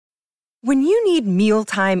When you need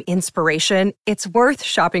mealtime inspiration, it's worth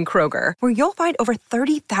shopping Kroger, where you'll find over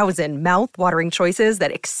 30,000 mouth-watering choices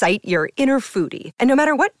that excite your inner foodie. And no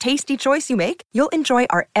matter what tasty choice you make, you'll enjoy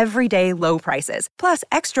our everyday low prices, plus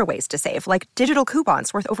extra ways to save, like digital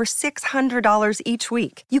coupons worth over $600 each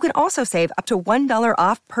week. You can also save up to $1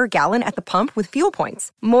 off per gallon at the pump with fuel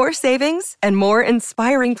points. More savings and more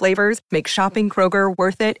inspiring flavors make shopping Kroger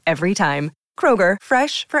worth it every time. Kroger,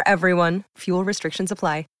 fresh for everyone. Fuel restrictions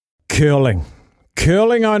apply. Curling.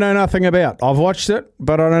 Curling I know nothing about. I've watched it,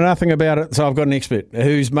 but I know nothing about it, so I've got an expert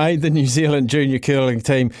who's made the New Zealand junior curling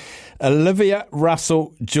team. Olivia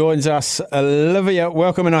Russell joins us. Olivia,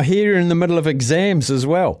 welcome, and I hear you're in the middle of exams as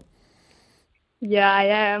well. Yeah, I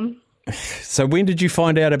am. So when did you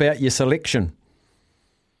find out about your selection?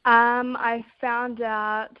 I found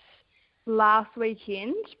out last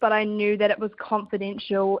weekend, but I knew that it was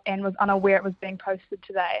confidential and was unaware it was being posted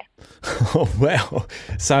today. Oh, wow.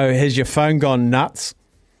 So has your phone gone nuts?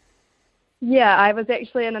 Yeah, I was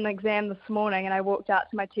actually in an exam this morning and I walked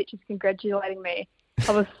out to my teachers congratulating me.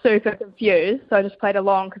 I was super confused, so I just played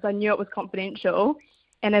along because I knew it was confidential.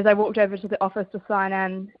 And as I walked over to the office to sign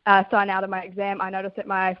out of my exam, I noticed that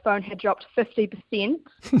my phone had dropped 50%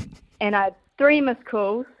 and I had 3 missed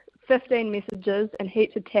calls, 15 messages and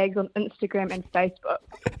heaps of tags on Instagram and Facebook.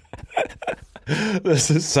 This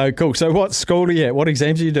is so cool. So what school are you at? What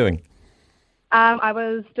exams are you doing? I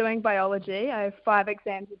was doing biology. I have 5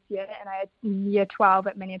 exams this year and I had year 12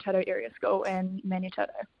 at Maniatoto Area School in Maniatoto.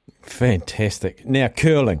 Fantastic. Now,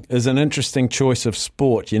 curling is an interesting choice of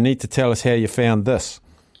sport. You need to tell us how you found this.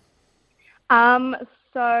 So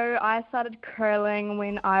I started curling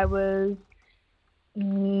when I was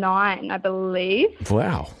 9, I believe.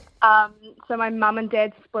 Wow. So my mum and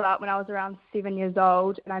dad split up when I was around 7 years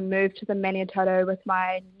old, and I moved to the Maniatoto with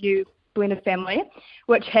my new blended family,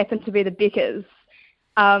 which happened to be the Beckers.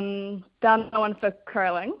 Done no one for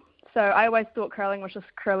curling. So I always thought curling was just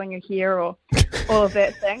curling your hair or all of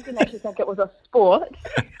that thing. Didn't actually think it was a sport.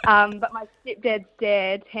 But my stepdad's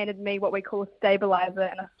dad handed me what we call a stabilizer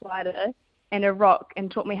and a slider and a rock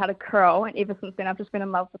and taught me how to curl. And ever since then, I've just been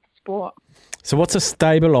in love with the sport. So what's a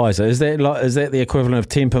stabilizer? Is that the equivalent of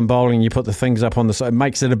 10-pin bowling? You put the things up on the side. It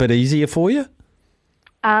makes it a bit easier for you?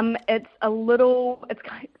 Nowadays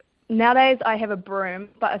I have a broom,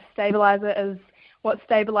 but a stabilizer is what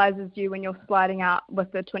stabilizes you when you're sliding out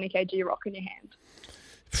with the 20 kg rock in your hand.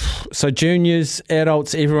 So juniors,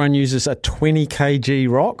 adults, everyone uses a 20 kg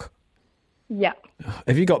rock? Yeah.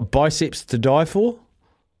 Have you got biceps to die for?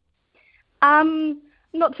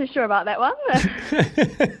 Not too sure about that one.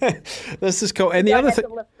 This is cool. And the other thing,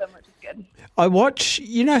 lift them, which is good. I watch,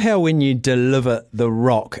 you know how when you deliver the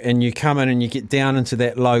rock and you come in and you get down into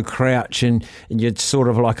that low crouch and you're sort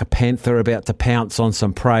of like a panther about to pounce on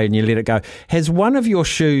some prey and you let it go. Has one of your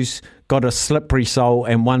shoes got a slippery sole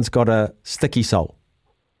and one's got a sticky sole?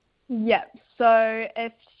 Yeah. So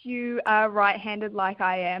if you are right-handed like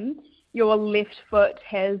I am, your left foot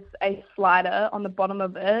has a slider on the bottom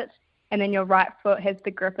of it, and then your right foot has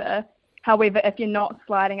the gripper. However, if you're not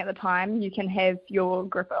sliding at the time, you can have your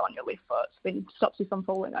gripper on your left foot, so then it stops you from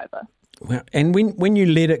falling over. Well, and when you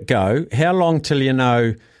let it go, how long till you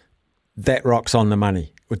know that rock's on the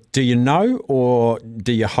money? Do you know or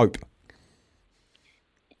do you hope?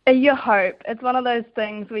 You hope. It's one of those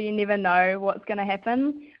things where you never know what's going to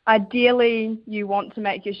happen. Ideally, you want to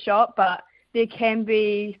make your shot, but there can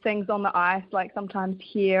be things on the ice, like sometimes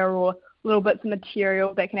hair or little bits of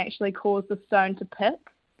material that can actually cause the stone to pick.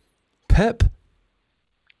 Pip?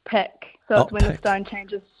 Pick. So it's when pick. the stone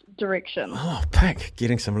changes direction. Oh, pick.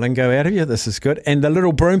 Getting some lingo out of you. This is good. And the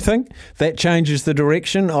little broom thing, that changes the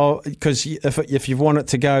direction? Because if you want it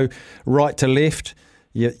to go right to left,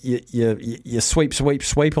 you sweep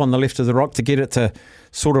on the left of the rock to get it to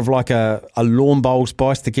sort of like a lawn bowls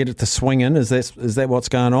bice to get it to swing in. Is that what's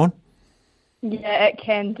going on? Yeah, it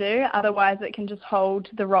can do. Otherwise, it can just hold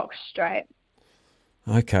the rock straight.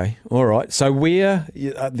 Okay, all right. So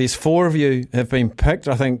there's 4 of you have been picked,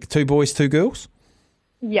 I think 2 boys, 2 girls?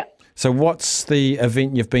 Yeah. So what's the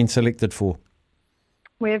event you've been selected for?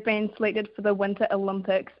 We've been selected for the Winter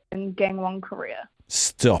Olympics in Gangwon, Korea.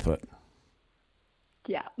 Stop it.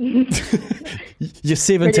 Yeah. You're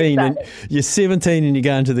 17 and you're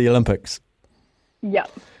going to the Olympics. Yeah.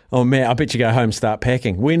 Oh man, I bet you go home and start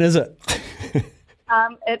packing. When is it?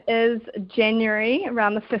 It is January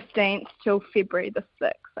around the 15th till February the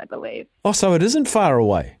 6th, I believe. Oh, so it isn't far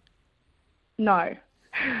away. No.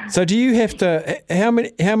 So do you have to? How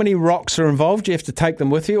many rocks are involved? Do you have to take them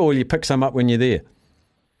with you, or you pick some up when you're there?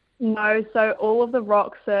 No. So all of the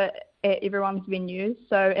rocks are at everyone's venues.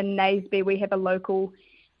 So in Naseby, we have a local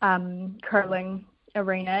curling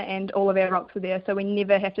arena, and all of our rocks are there, so we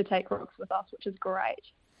never have to take rocks with us, which is great.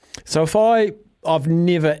 So if I've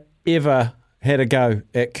never ever had a go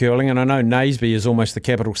at curling, and I know Naseby is almost the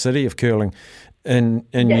capital city of curling in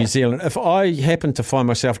New Zealand. If I happen to find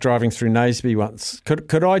myself driving through Naseby once,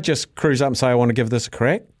 could I just cruise up and say I want to give this a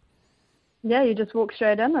crack? Yeah, you just walk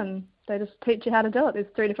straight in and they just teach you how to do it. There's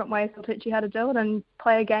 3 different ways they'll teach you how to do it, and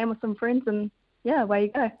play a game with some friends, and yeah, away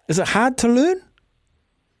you go. Is it hard to learn?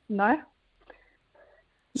 No.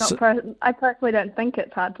 I personally don't think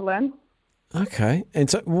it's hard to learn. Okay, and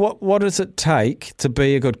so what does it take to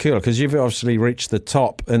be a good curler? Because you've obviously reached the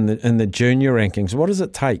top in the junior rankings. What does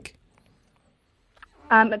it take?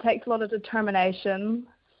 It takes a lot of determination,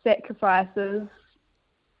 sacrifices.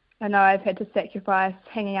 I know I've had to sacrifice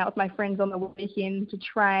hanging out with my friends on the weekend to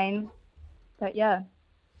train, but yeah.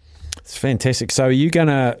 It's fantastic. So are you going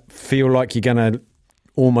to feel like you're going to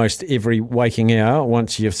almost every waking hour,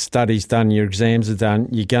 once your studies done, your exams are done,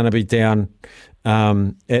 you're going to be down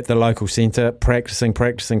at the local centre practising?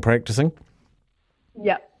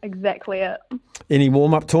 Yeah, exactly it. Any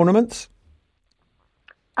warm-up tournaments?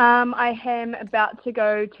 I am about to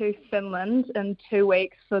go to Finland in 2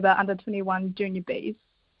 weeks for the under-21 junior Bs.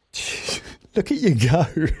 Look at you go.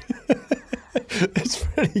 It's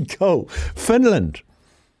pretty cool. Finland?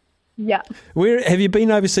 Yeah. Where have you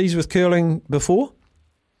been overseas with curling before?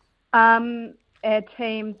 Our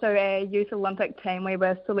team, so our youth Olympic team, we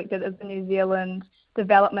were selected as the New Zealand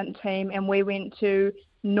development team, and we went to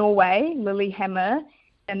Norway, Lillehammer,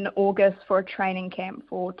 in August for a training camp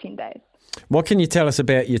for 10 days. What can you tell us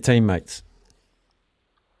about your teammates?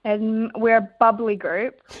 And we're a bubbly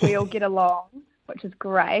group. We all get along, which is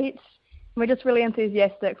great. We're just really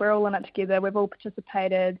enthusiastic. We're all in it together. We've all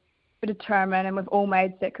participated. We're determined, and we've all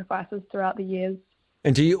made sacrifices throughout the years.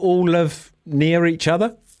 And do you all live near each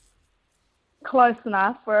other? Close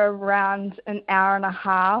enough. We're around an hour and a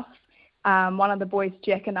half. One of the boys,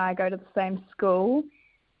 Jack, and I go to the same school.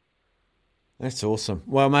 That's awesome.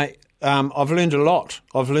 Well, mate, I've learned a lot.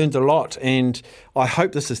 And I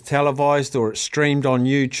hope this is televised or it's streamed on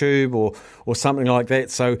YouTube or something like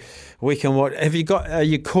that, so we can watch. Are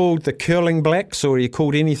you called the Curling Blacks, or are you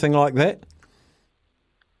called anything like that?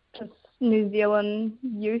 Just New Zealand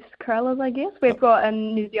youth curlers, I guess. We've got a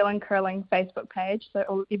New Zealand curling Facebook page,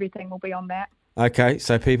 so everything will be on that. Okay,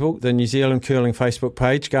 so people, the New Zealand curling Facebook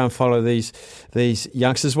page, go and follow these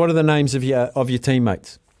youngsters. What are the names of your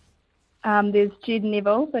teammates? There's Jed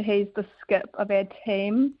Neville, so he's the skip of our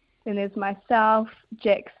team. Then there's myself,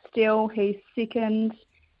 Jack Steele, he's second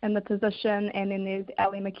in the position, and then there's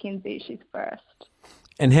Ellie McKenzie, she's first.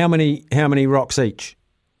 And how many rocks each?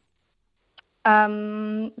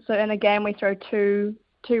 So in a game we throw two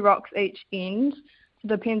rocks each end. So it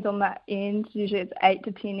depends on that end. Usually it's 8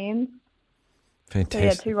 to 10 ends.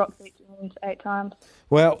 Fantastic. So yeah, 2 rocks each end, 8 times.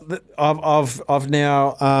 Well, I've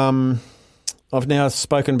now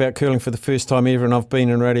spoken about curling for the first time ever, and I've been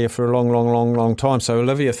in radio for a long time. So,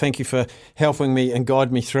 Olivia, thank you for helping me and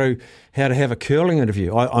guide me through how to have a curling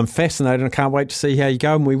interview. I'm fascinated and I can't wait to see how you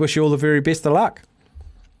go, and we wish you all the very best of luck.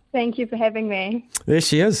 Thank you for having me. There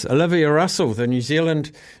she is, Olivia Russell, the New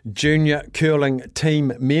Zealand junior curling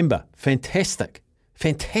team member. Fantastic.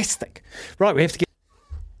 Right, we have to get...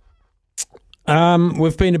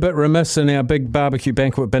 We've been a bit remiss in our big barbecue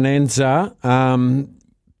banquet bonanza,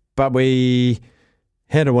 but we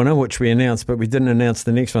had a winner, which we announced, but we didn't announce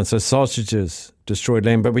the next one. So sausages, destroyed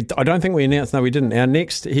lamb. But I don't think we announced. No, we didn't. Our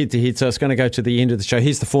next head-to-head, so it's going to go to the end of the show.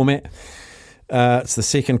 Here's the format. It's the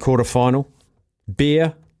second quarter final.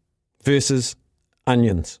 Beer versus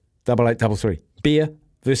onions. 8833. Beer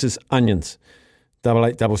versus onions.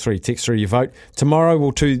 8833. Text through your vote. Tomorrow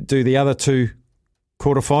we'll do the other 2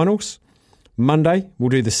 quarterfinals. Monday we'll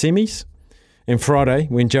do the semis. And Friday,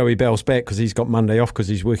 when Joey Bell's back, because he's got Monday off because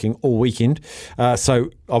he's working all weekend. So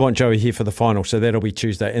I want Joey here for the final, so that'll be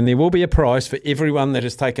Tuesday. And there will be a prize for everyone that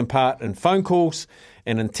has taken part in phone calls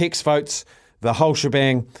and in text votes, the whole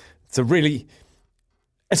shebang.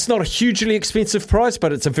 It's not a hugely expensive prize,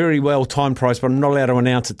 but it's a very well-timed prize, but I'm not allowed to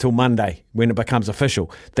announce it till Monday when it becomes official.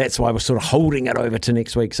 That's why we're sort of holding it over to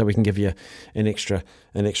next week so we can give you an extra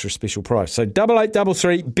special prize. So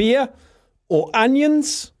 8833, beer or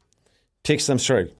onions? Text them through.